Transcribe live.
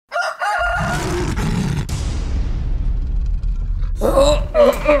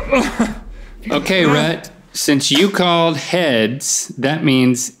Okay, Rhett, since you called heads, that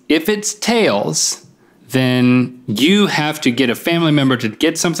means if it's tails, then you have to get a family member to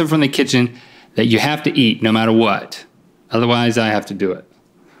get something from the kitchen that you have to eat no matter what. Otherwise, I have to do it.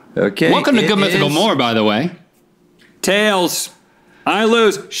 Okay. Welcome to Good Mythical More, by the way. Tails. I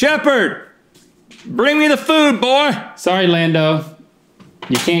lose. Shepherd, bring me the food, boy. Sorry, Lando.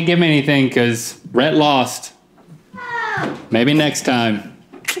 You can't give me anything because Rhett lost. Maybe next time.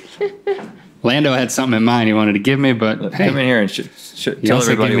 Lando had something in mind he wanted to give me, but hey. Come in here and tell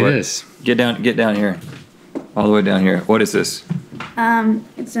everybody what it is. Get down here. All the way down here. What is this?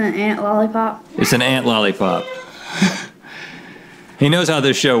 It's an ant lollipop. It's an ant lollipop. He knows how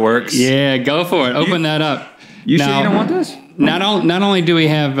this show works. Yeah, go for it. Open that up. You sure you don't want this? Not only do we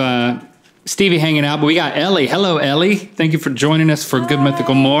have Stevie hanging out, but we got Ellie. Hello, Ellie. Thank you for joining us for Good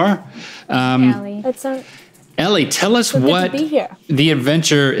Mythical More. Ellie, tell us what the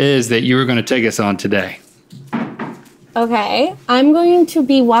adventure is that you were going to take us on today. Okay, I'm going to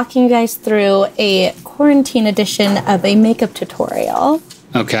be walking you guys through a quarantine edition of a makeup tutorial.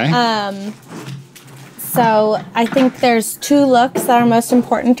 Okay. So I think there's 2 looks that are most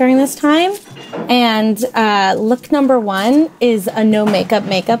important during this time. And look number 1 is a no makeup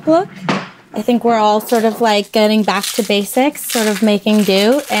look. I think we're all sort of like getting back to basics, sort of making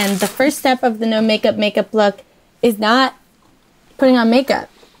do. And the first step of the no makeup look is not putting on makeup.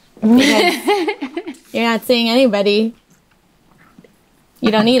 Because you're not seeing anybody.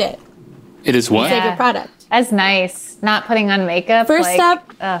 You don't need it. It is what? Save your product. That's nice. Not putting on makeup. First step,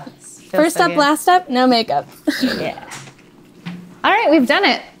 last step, no makeup. Yeah. All right, we've done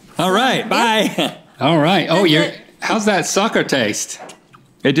it. All right, bye. All right. Oh, how's that sucker taste?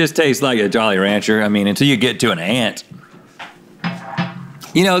 It just tastes like a Jolly Rancher. I mean, until you get to an ant.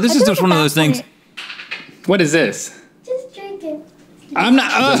 You know, this is just one of those things. What is this? Just drink it. I'm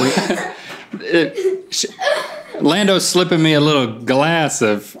not. Lando's slipping me a little glass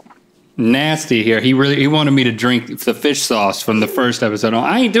of nasty here. He wanted me to drink the fish sauce from the first episode.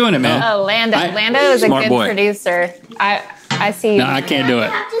 I ain't doing it, man. Oh, Lando is a good producer. I see. No, I can't do it.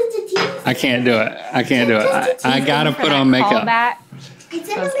 I can't do it. I gotta put on makeup. That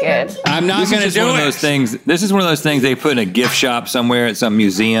was good. I'm not gonna do it. This is one of those things they put in a gift shop somewhere at some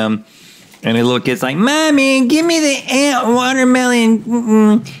museum. And the little kid's like, Mommy, give me the ant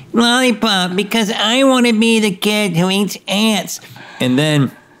watermelon lollipop because I want to be the kid who eats ants. And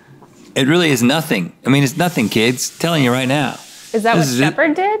then it really is nothing. I mean, it's nothing, kids. Telling you right now. Is that what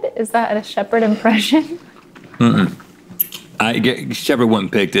Shepard did? Is that a Shepard impression? Shepard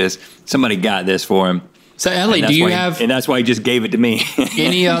wouldn't pick this. Somebody got this for him. So, Ellie, do you have... And that's why he just gave it to me.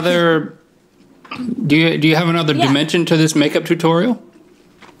 Any other... Do you have another dimension to this makeup tutorial?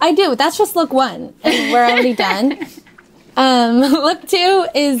 I do. That's just look 1. And we're already done. Look 2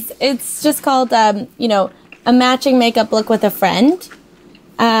 is, it's just called, a matching makeup look with a friend.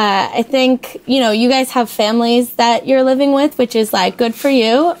 I think, you guys have families that you're living with, which is, like, good for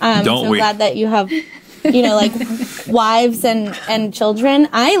you. I'm glad that you have, like, wives and children.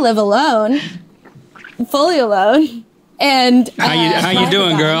 I live alone. Fully alone. And how you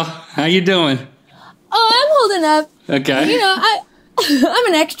doing, girl? How you doing? Oh, I'm holding up. Okay.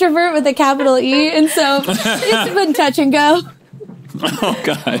 I'm an extrovert with a capital E, and so it's been touch and go. Oh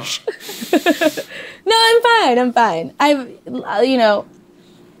gosh. No, I'm fine.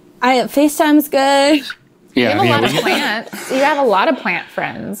 FaceTime's good. Yeah, you have a lot of plants. You have a lot of plant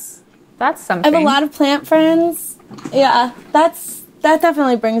friends. That's something. I have a lot of plant friends. Yeah, that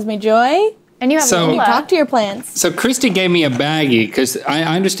definitely brings me joy. And you have you talk to your plants. So Christy gave me a baggie because I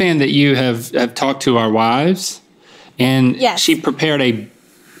understand that you have talked to our wives. And she prepared a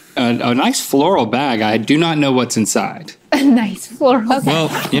nice floral bag. I do not know what's inside. A nice floral bag.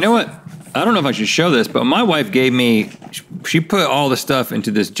 Well, you know what? I don't know if I should show this, but my wife gave me, she put all the stuff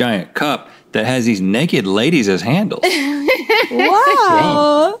into this giant cup that has these naked ladies as handles.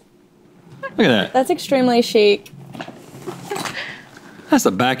 Wow. Look at that. That's extremely chic. That's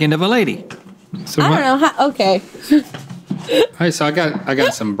the back end of a lady. So I don't know how, okay. All right, so I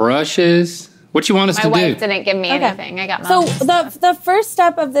got some brushes. What you want us to do? My wife didn't give me anything. I got mine. So the first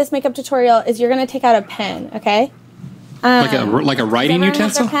step of this makeup tutorial is you're going to take out a pen, okay? Like a writing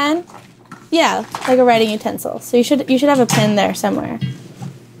utensil? Pen? Yeah, like a writing utensil. So you should have a pen there somewhere.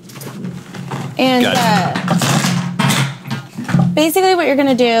 And basically what you're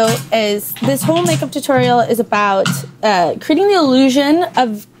going to do is this whole makeup tutorial is about creating the illusion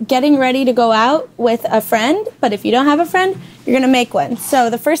of getting ready to go out with a friend. But if you don't have a friend, you're going to make one.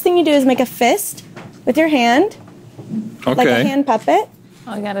 So the first thing you do is make a fist with your hand. Okay. Like a hand puppet.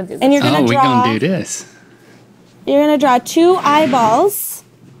 Oh, I got to do this. And you're going to we're going to do this. You're going to draw 2 eyeballs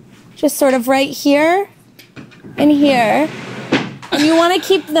just sort of right here and here. And you want to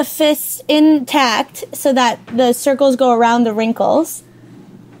keep the fists intact so that the circles go around the wrinkles.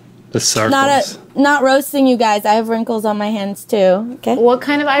 The circles. Not roasting you guys. I have wrinkles on my hands too. Okay. What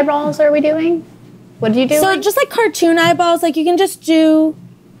kind of eyeballs are we doing? What did you do? So just like cartoon eyeballs, like you can just do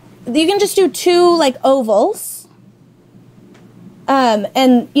 2 like ovals.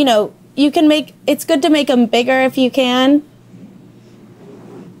 And you know, it's good to make them bigger if you can.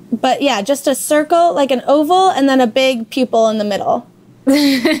 But yeah, just a circle, like an oval, and then a big pupil in the middle.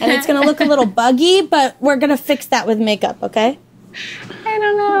 And it's going to look a little buggy, but we're going to fix that with makeup, okay? I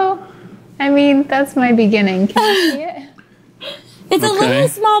don't know. I mean, that's my beginning. Can you see it? It's a little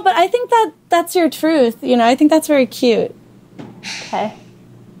small, but I think that's your truth. You know, I think that's very cute. Okay.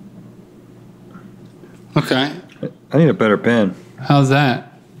 Okay. I need a better pen. How's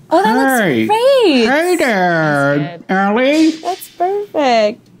that? Oh, that looks great. Hey there, Ellie. That's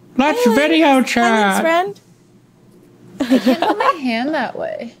perfect. Let's Hi, video Hi, chat. friend. Put my hand that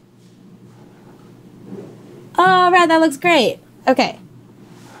way. Oh, right, that looks great. Okay.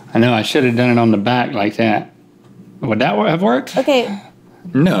 I know, I should have done it on the back like that. Would that have worked? Okay.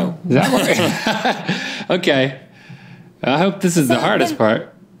 No. Does that work? Okay. I hope this is the hardest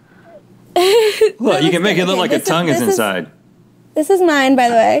part. Look, you can make it look like a tongue is inside. This is mine, by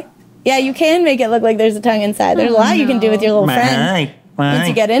the way. Yeah, you can make it look like there's a tongue inside. There's a lot you can do with your little friend once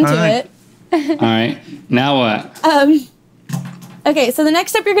you get into it. All right. Now what? Okay, so the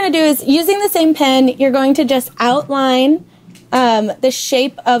next step you're going to do is using the same pen, you're going to just outline the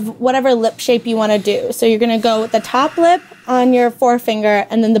shape of whatever lip shape you want to do. So you're going to go with the top lip on your forefinger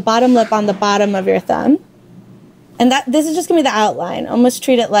and then the bottom lip on the bottom of your thumb. And this is just going to be the outline. Almost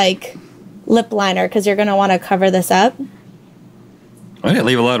treat it like lip liner because you're going to want to cover this up. I didn't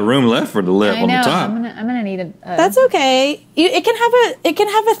leave a lot of room left for the lip I on know. the top. I'm gonna need a. That's okay. It can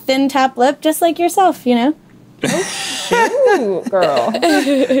have a thin top lip just like yourself, you know. Ooh, girl.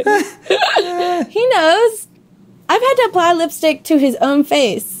 He knows. I've had to apply lipstick to his own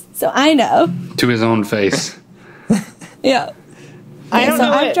face, so I know. To his own face. Yeah. I don't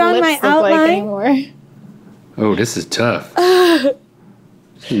know I've what drawn my lips look like outline. anymore. Oh, this is tough. This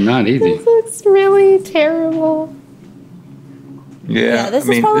is not easy. This looks really terrible. Yeah, this I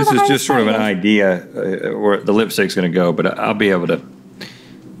mean, is probably this the is hardest just sort of an part. idea where the lipstick's going to go, but I'll be able to.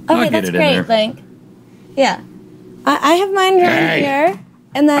 I'll Okay, get that's it great, in there. Link. Yeah. I have mine right Hey, here.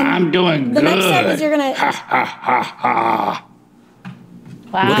 And then I'm doing the good. next step is you're going Ha to... ha ha ha.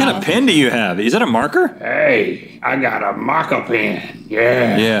 Wow. What kind of pen do you have? Is that a marker? Hey, I got a marker pen.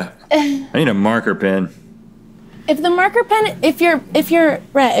 Yeah. Yeah, I need a marker pen. If the marker pen... If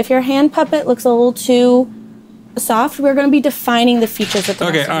your hand puppet looks a little too soft, we're going to be defining the features of the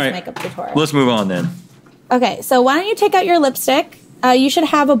Okay, rest of all this right. makeup tutorial. Let's move on then. Okay, so why don't you take out your lipstick? You should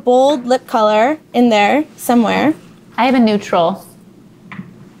have a bold lip color in there somewhere. I have a neutral.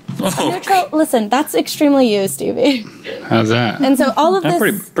 Oh, Neutral, listen, that's extremely you, Stevie. How's that? And so all of That's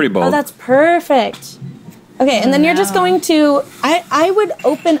this... pretty bold. Oh, that's perfect. Okay, and then you're just going to... I would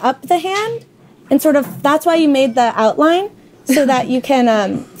open up the hand and sort of... That's why you made the outline, so that you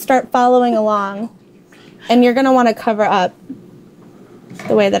can start following along. And you're going to want to cover up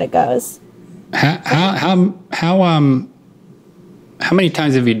the way that it goes. How many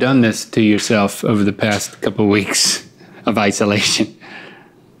times have you done this to yourself over the past couple of weeks of isolation?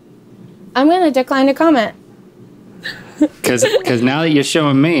 I'm going to decline to comment. Because now that you're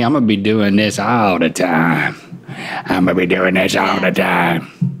showing me, I'm going to be doing this all the time.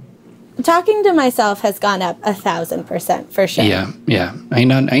 Talking to myself has gone up 1,000% for sure. Yeah.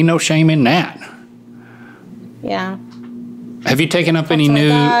 Ain't no shame in that. Yeah. Have you taken up any to my new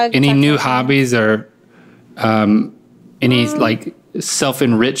dog, talk to my hobbies or any like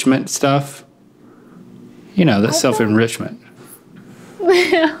self-enrichment stuff? You know, the self-enrichment.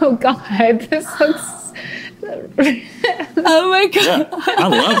 Oh God, this looks. Oh my God. I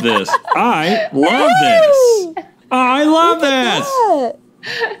love this. I love this. I love this.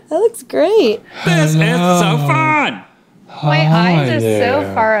 That looks great. This is so fun. My eyes are so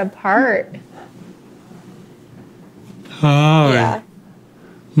far apart. Hi, Yeah.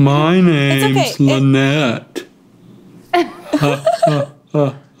 my name's okay. Lynette. All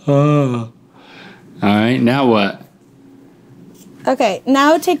right, now what? Okay,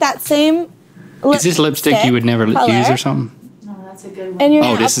 now take that same Is this lipstick you would never color, use or something? and you're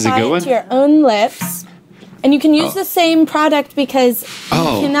Oh, gonna this is a apply good it one? to your own lips. And you can use the same product because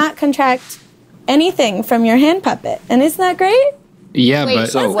Oh. you cannot contract anything from your hand puppet. And isn't that great? Yeah, Wait, but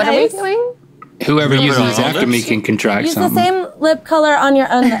so what are we doing? whoever Put it uses on this all after me lips? can contract Use something. the same lip color on your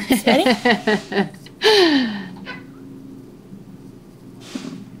own lips. Ready?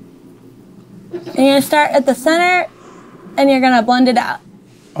 And you're gonna start at the center, and you're gonna blend it out.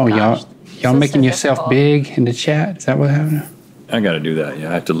 Oh, y'all so making yourself difficult. big in the chat? Is that what happened? I got to do that.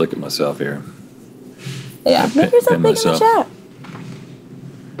 Yeah, I have to look at myself here. Yeah, make yourself pin big in the myself. chat.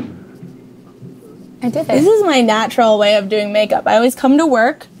 I did This it. is my natural way of doing makeup. I always come to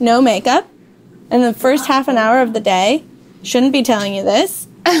work, no makeup, and the first half an hour of the day, shouldn't be telling you this,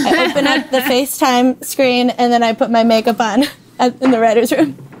 I open up the FaceTime screen and then I put my makeup on in the writer's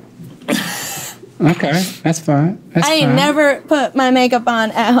room. Okay, that's fine. That's I fine. never put my makeup on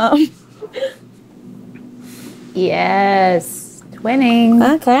at home. Yes.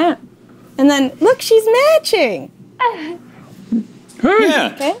 Twinning. Okay. And then, look, she's matching. Hey,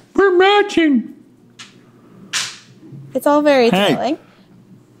 Yeah. Okay. we're matching. It's all very Hey. telling.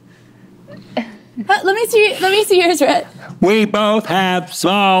 Let me see yours, Rhett. We both have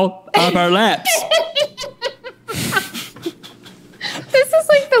small upper lips. This is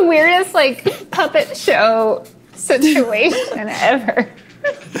like the weirdest like puppet show situation ever.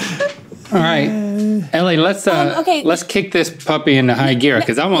 All right, Ellie, let's okay. let's kick this puppy into high gear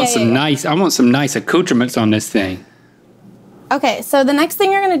because I want Yeah. I want some nice accoutrements on this thing. Okay, so the next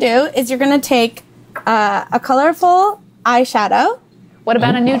thing you're going to do is you're going to take a colorful eyeshadow. What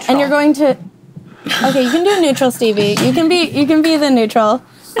about a neutral? And you're going to. Okay, you can do neutral, Stevie. You can be the neutral.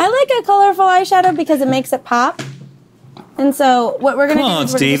 I like a colorful eyeshadow because it makes it pop. And so what we're gonna Come do on,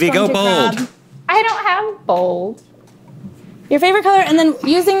 is we're Stevie, just going go to bold. grab I don't have bold. your favorite color, and then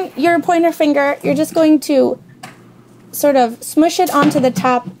using your pointer finger, you're just going to sort of smush it onto the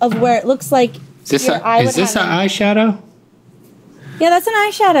top of where it looks like Is this your eye an would have it. eyeshadow? Yeah, that's an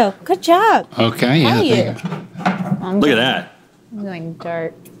eyeshadow. Good job. Okay, yeah. How you? Look at that. I'm going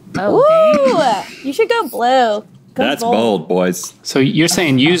dark. Oh, dang. Ooh, you should go blue. Go That's bold, boys. So you're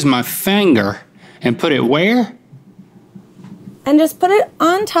saying use my finger and put it where? And just put it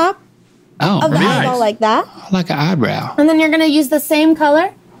on top Oh, of the nice. eyeball like that. Like an eyebrow. And then you're going to use the same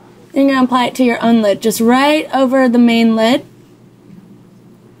color. And you're going to apply it to your own lid, just right over the main lid.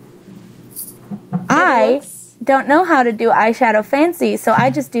 I don't know how to do eyeshadow fancy, so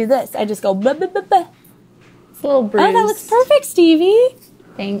I just do this. I just go blah, blah, blah, blah. It's a little bruised. Oh, that looks perfect, Stevie.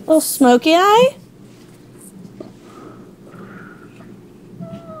 Thanks. Little smoky eye.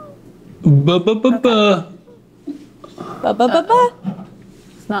 Ba-ba-ba-ba. Ba, ba, ba, ba.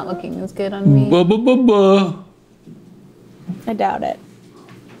 It's not looking as good on me. Ba-ba-ba-ba. I doubt it.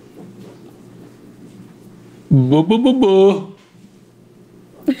 Ba-ba-ba-ba.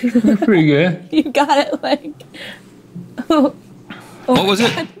 Pretty good. You got it like. What was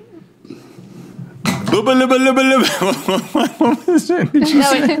it? What was it? Did you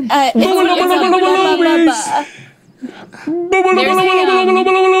No, it's a blah, blah,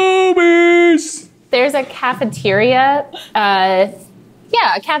 blah, blah. There's a cafeteria.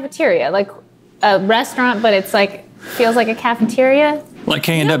 Yeah, a cafeteria, like a restaurant, but it's like feels like a cafeteria. Like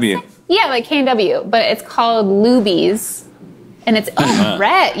K&W. Yeah, like K&W, but it's called Luby's. And it's, oh,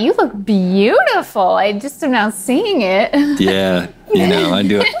 Rhett, you look beautiful. I just am now seeing it. Yeah, you know, I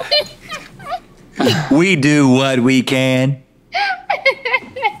do it. We do what we can.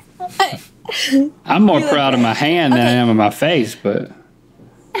 I'm more proud of my hand than I am of my face, but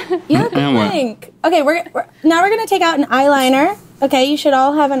You look And what? pink. Okay, now we're gonna take out an eyeliner. Okay, you should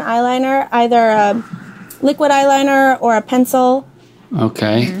all have an eyeliner, either a liquid eyeliner or a pencil.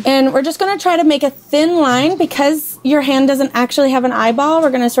 okay. And we're just gonna try to make a thin line because your hand doesn't actually have an eyeball.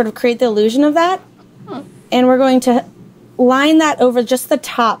 We're gonna sort of create the illusion of that, and we're going to line that over just the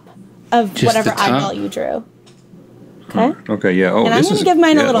top of Just whatever the top? eyeball you drew. Okay. Okay, yeah. Oh, And I'm this gonna is give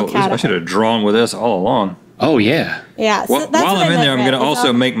mine a yeah, little oh, cat I should have drawn with this all along. Oh yeah. Yeah. So Well, that's while what I'm I in there, meant, I'm going to Rhett, is also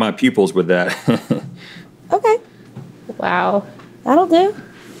I'll- make my pupils with that. Okay, Wow. that'll do.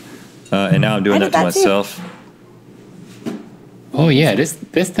 And now I'm doing I that did to that too. myself. Oh yeah. This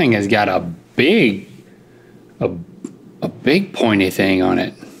thing has got a big pointy thing on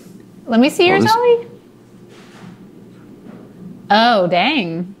it. Let me see yours, this- Ellie. Oh,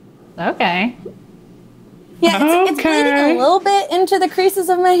 dang. Okay. Yeah, it's bleeding a little bit into the creases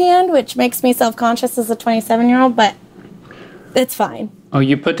of my hand, which makes me self-conscious as a 27-year-old, but it's fine. Oh,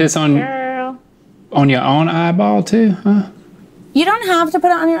 you put this on Girl. your own eyeball too, huh? You don't have to put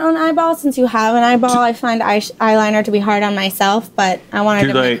it on your own eyeball since you have an eyeball. I find eyeliner to be hard on myself, but I wanted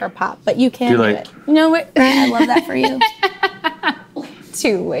Too to late. make her pop. But you can Too do late. it. You know what? I love that for you.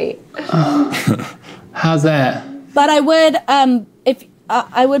 Too late. How's that? But I would, if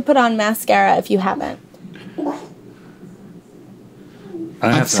I would put on mascara if you haven't.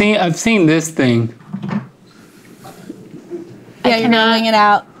 I've seen this thing. Yeah, you're gonna wing it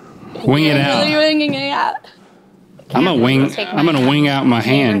out. Wing it You're out. winging it out. I'm gonna wing out my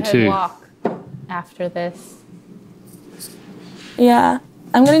hand Neighborhood too. walk. after this. Yeah.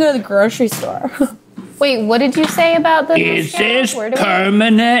 I'm gonna go to the grocery store. Wait, what did you say about the Is mascara? this Where do we-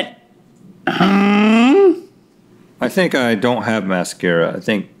 permanent? I think I don't have mascara. I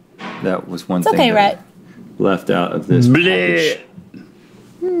think that was one It's thing okay, that Rhett. left out of this Bleh.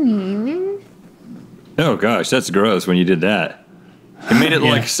 package. Oh gosh, that's gross when you did that. It made it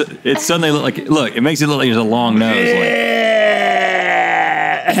like it suddenly looked like look. It makes it look like there's a long nose.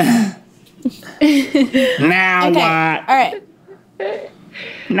 Now Okay. what? All right.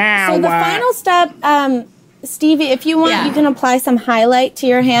 Now So the what? final step, Stevie, if you want, Yeah. you can apply some highlight to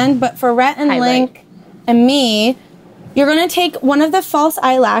your hand. But for Rhett and Highlight. Link and me, you're going to take one of the false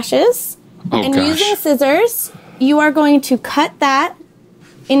eyelashes Oh and gosh. using scissors, you are going to cut that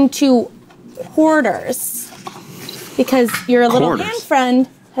into quarters because your little Quarters? hand friend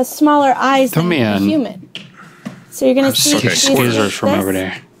has smaller eyes Throw than me a in. human. So you're going to see Get Okay, scissors from this. over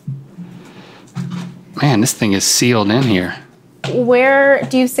there. Man, this thing is sealed in here. Where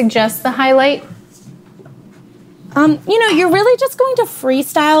do you suggest the highlight? You know, you're really just going to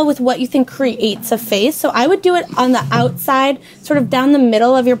freestyle with what you think creates a face. So I would do it on the outside, sort of down the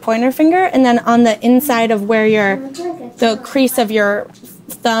middle of your pointer finger, and then on the inside of where the crease of your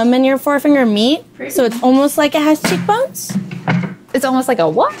thumb and your forefinger meet. So it's almost like it has cheekbones. It's almost like a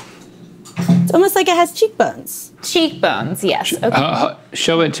what? It's almost like it has cheekbones. Cheekbones, yes. Okay.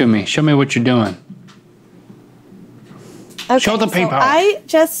 Show it to me. Show me what you're doing. Okay, Show the people. So I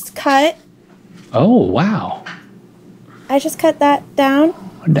just cut Oh, wow. that down.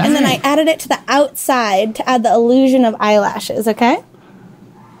 And then I Dang. added it to the outside to add the illusion of eyelashes, okay?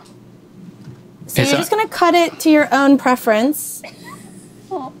 So Is you're that- just going to cut it to your own preference.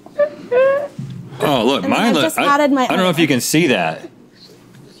 Oh look, then mine I've look. just added my I don't know own. if you can see that.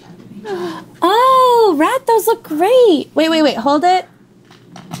 Oh, Rat, those look great. Wait, hold it.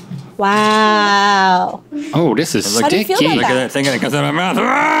 Wow. Oh, this is How do you feel sticky. about Look at that thing that comes out of my mouth.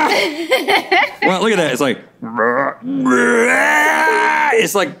 Well, look at that. It's like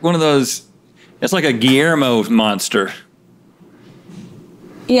it's like one of those. It's like a Guillermo monster.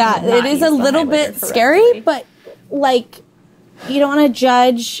 Yeah, Not it is use a the little highlighter bit correctly. scary, but like, you don't want to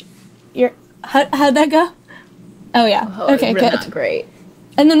judge your. How'd that go? Oh, yeah. Okay, really good. Not great.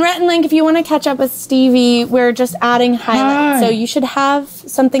 And then Rhett and Link, if you want to catch up with Stevie, we're just adding highlight. Hi. So you should have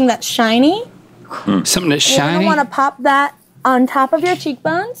something that's shiny. Something that's You're going shiny. to want to pop that on top of your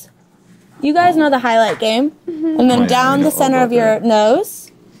cheekbones. You guys know the highlight game. And then Oh, yeah, down we the know all center about of your that.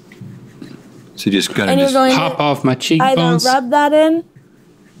 nose. So you just kind And of you're just going Pop to off my either cheekbones. rub that in.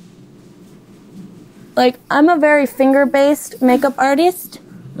 Like, I'm a very finger-based makeup artist.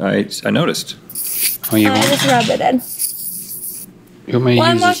 I noticed. Oh, you I want, just rub it in. you want me to Well,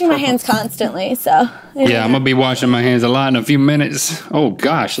 I'm use this washing my purple? hands constantly, so. Yeah, I'm gonna be washing my hands a lot in a few minutes. Oh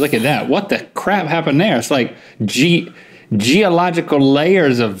gosh, look at that! What the crap happened there? It's like geological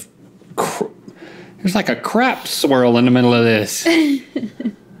layers of. There's like a crap swirl in the middle of this.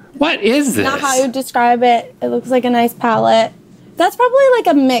 What is this? Not how I would describe it. It looks like a nice palette. That's probably like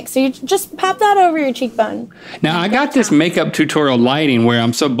a mix. So you just pop that over your cheekbone. Now I got this makeup tutorial lighting where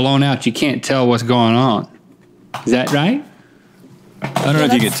I'm so blown out you can't tell what's going on. Is that right? I don't know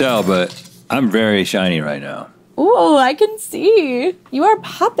if you could tell, but I'm very shiny right now. Ooh, I can see. You are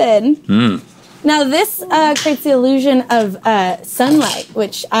popping. Now this creates the illusion of sunlight,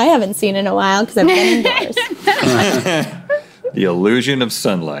 which I haven't seen in a while because I've been indoors. The illusion of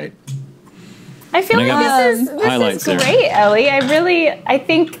sunlight. I feel And I like got this highlights is there. great, Ellie. I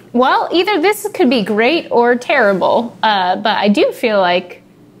think, well, either this could be great or terrible, but I do feel like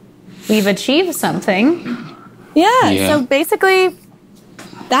we've achieved something. Yeah. So basically,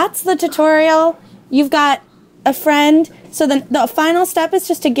 that's the tutorial. You've got a friend. So then the final step is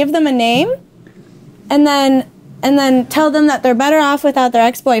just to give them a name, and then tell them that they're better off without their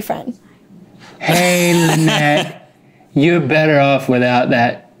ex-boyfriend. Hey, Lynette, you're better off without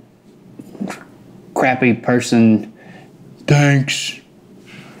that crappy person. Thanks.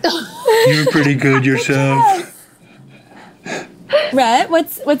 You're pretty good yourself. Rhett,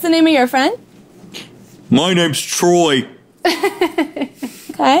 what's the name of your friend? My name's Troy,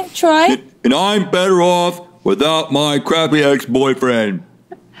 Okay, Troy. and I'm better off without my crappy ex-boyfriend.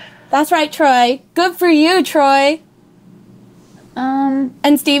 That's right, Troy. Good for you, Troy.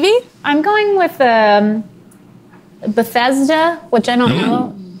 And Stevie? I'm going with Bethesda, which I don't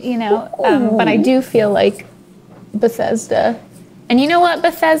know, but I do feel like Bethesda. And you know what,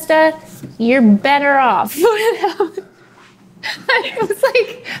 Bethesda? You're better off. I was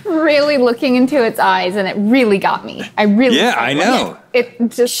like really looking into its eyes, and it really got me. I know. It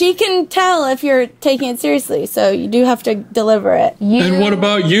just She can tell if you're taking it seriously, so you do have to deliver it. And what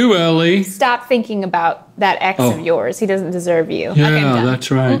about you, Ellie? Stop thinking about that ex of yours. He doesn't deserve you. Yeah, Okay, I'm done.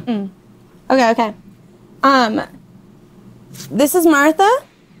 that's right. Okay. This is Martha.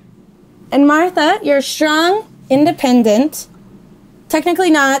 And Martha, you're strong, independent. Technically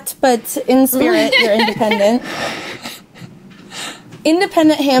not, but in spirit, you're independent.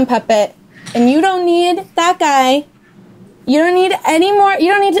 Independent hand puppet. And you don't need that guy. You don't need any more.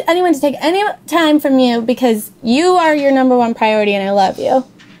 You don't need anyone to take any time from you because you are your number one priority and I love you.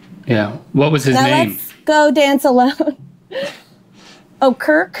 Yeah. What was his Now name? let's go dance alone. Oh,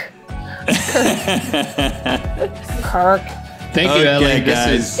 Kirk. Kirk. Thank you, Ellie.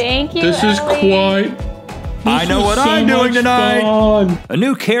 guys. Thank you, This is Ellie. quite... I know what I'm doing tonight. Fun. A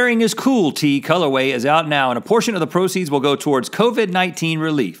new Caring is Cool tee colorway is out now, and a portion of the proceeds will go towards COVID-19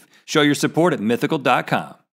 relief. Show your support at mythical.com.